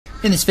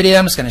In this video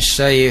I'm just going to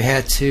show you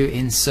how to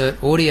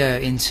insert audio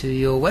into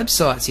your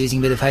websites using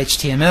a bit of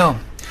HTML.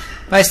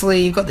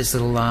 Basically you've got this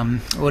little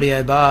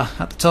audio bar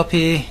at the top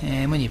here,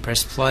 and when you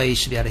press play you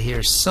should be able to hear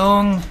a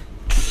song.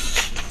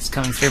 It's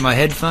coming through my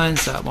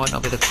headphones so it might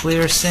not be the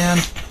clearest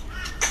sound.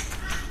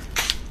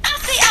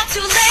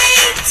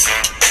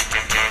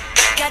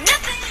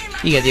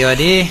 You get the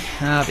idea,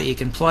 but you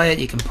can play it,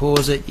 you can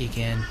pause it, you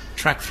can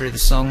track through the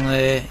song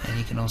there, and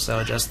you can also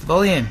adjust the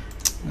volume.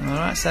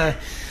 Alright, so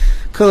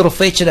cool little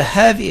feature to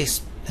have,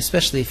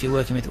 especially if you're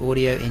working with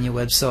audio in your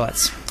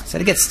websites. So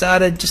to get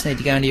started, just need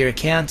to go into your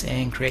account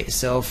and create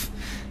yourself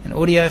an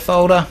audio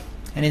folder,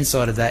 and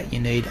inside of that you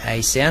need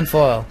a sound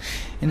file.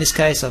 In this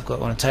case I've got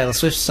one of Taylor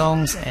Swift's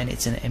songs and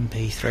it's an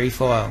MP3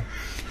 file.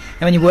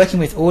 And when you're working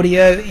with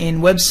audio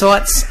in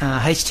websites,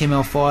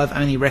 HTML5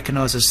 only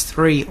recognises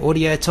 3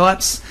 audio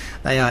types.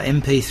 They are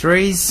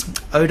MP3s,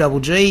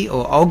 OGG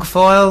or OGG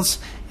files,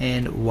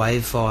 and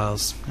WAV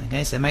files.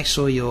 Okay, so make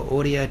sure your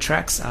audio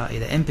tracks are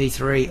either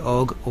MP3,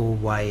 OGG or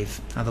WAV,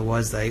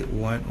 otherwise they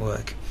won't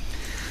work.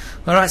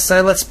 Alright,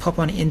 so let's pop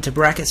on into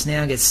brackets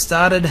now and get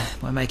started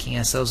by making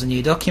ourselves a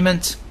new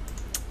document.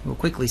 We'll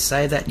quickly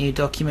save that new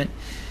document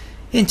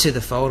into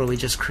the folder we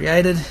just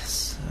created.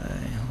 So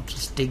I'll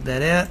just dig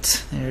that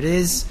out. There it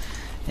is.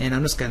 And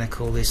I'm just going to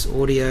call this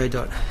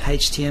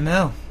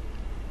audio.html.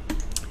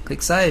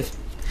 Click save.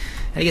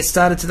 Now to get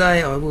started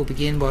today, I will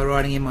begin by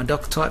writing in my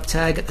doc type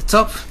tag at the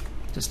top,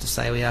 just to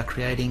say we are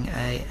creating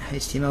a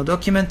HTML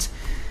document.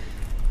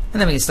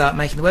 And then we can start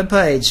making the web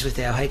page with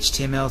our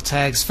HTML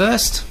tags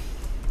first.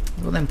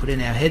 We'll then put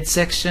in our head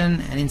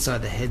section, and inside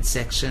the head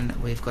section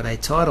we've got a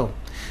title.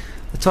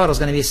 The title is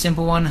going to be a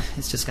simple one.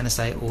 It's just going to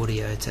say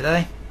audio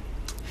today.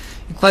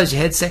 You close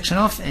your head section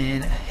off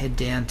and head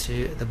down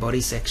to the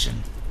body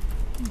section.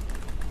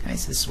 Okay,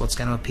 so this is what's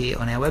going to appear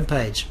on our web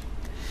page.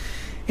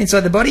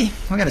 Inside the body,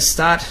 we're going to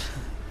start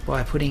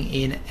by putting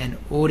in an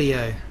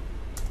audio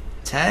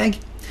tag,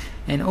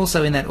 and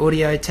also in that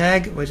audio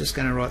tag we're just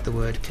going to write the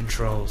word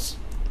controls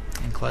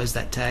and close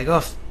that tag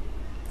off.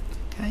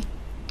 Okay.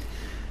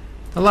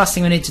 The last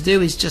thing we need to do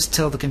is just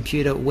tell the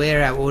computer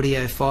where our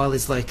audio file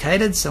is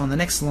located. So on the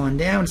next line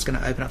down, I'm just going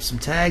to open up some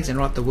tags and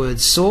write the word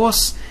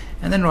source,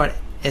 and then write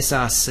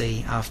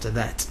src after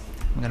that.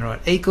 I'm going to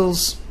write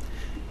equals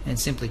and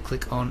simply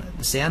click on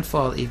the sound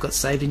file that you've got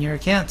saved in your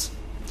account.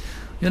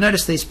 You'll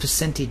notice these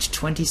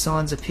 %20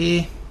 signs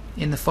appear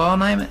in the file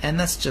name, and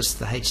that's just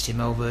the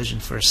HTML version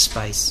for a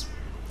space.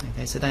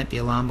 Okay, so don't be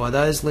alarmed by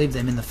those, leave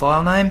them in the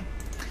file name.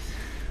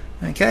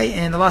 Okay,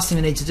 and the last thing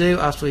we need to do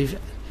after we've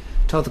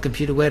told the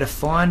computer where to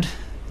find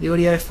the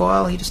audio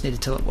file, you just need to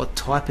tell it what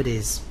type it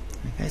is.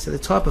 Okay, so the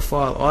type of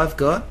file I've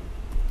got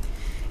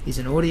is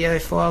an audio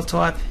file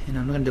type, and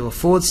I'm going to do a /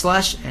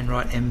 and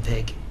write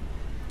MPEG.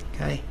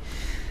 Okay,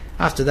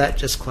 after that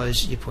just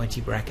close your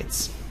pointy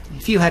brackets.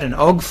 If you had an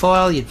OGG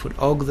file, you'd put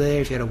OGG there.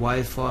 If you had a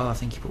WAV file, I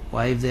think you put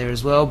WAV there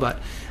as well. But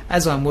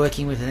as I'm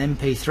working with an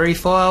MP3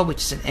 file, which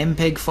is an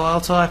MPEG file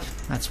type,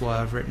 that's why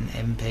I've written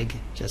MPEG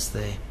just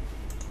there.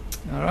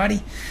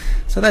 Alrighty,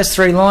 so those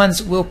 3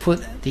 lines will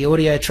put the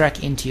audio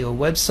track into your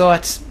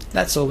website.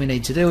 That's all we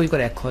need to do. We've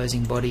got our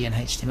closing body and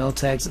HTML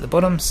tags at the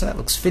bottom, so that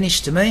looks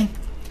finished to me.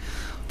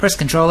 Press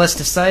Ctrl S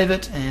to save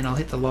it, and I'll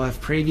hit the live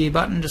preview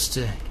button just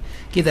to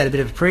give that a bit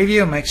of a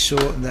preview and make sure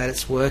that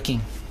it's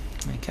working.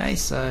 Okay,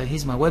 so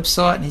here's my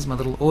website, and here's my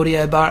little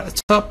audio bar at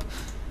the top.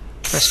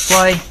 Press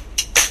play.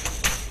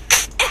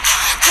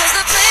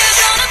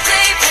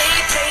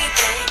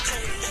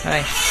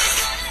 Okay,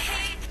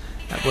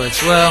 that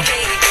works well.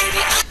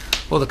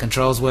 All the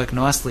controls work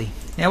nicely.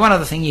 Now one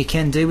other thing you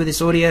can do with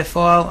this audio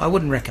file, I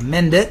wouldn't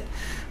recommend it,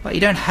 but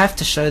you don't have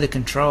to show the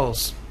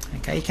controls.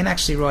 Okay, you can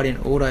actually write in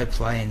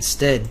autoplay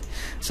instead.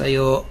 So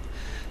your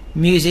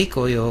music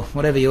or your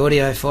whatever your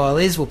audio file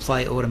is will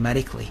play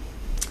automatically.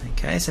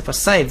 Okay, so if I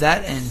save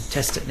that and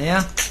test it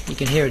now, you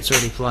can hear it's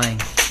already playing.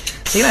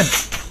 So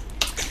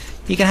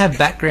you can have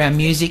background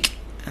music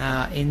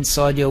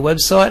inside your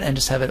website and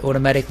just have it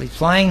automatically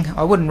playing.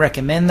 I wouldn't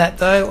recommend that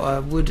though. I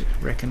would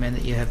recommend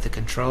that you have the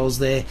controls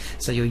there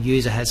so your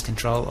user has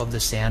control of the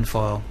sound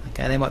file.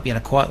 Okay, they might be in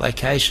a quiet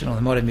location, or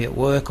they might be at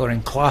work or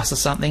in class or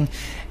something,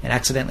 and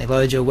accidentally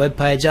load your web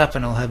page up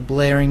and it'll have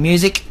blaring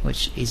music,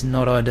 which is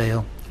not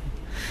ideal.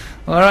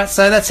 Alright,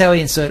 so that's how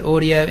we insert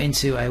audio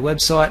into a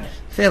website.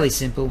 Fairly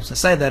simple, so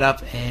save that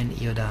up and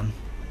you're done.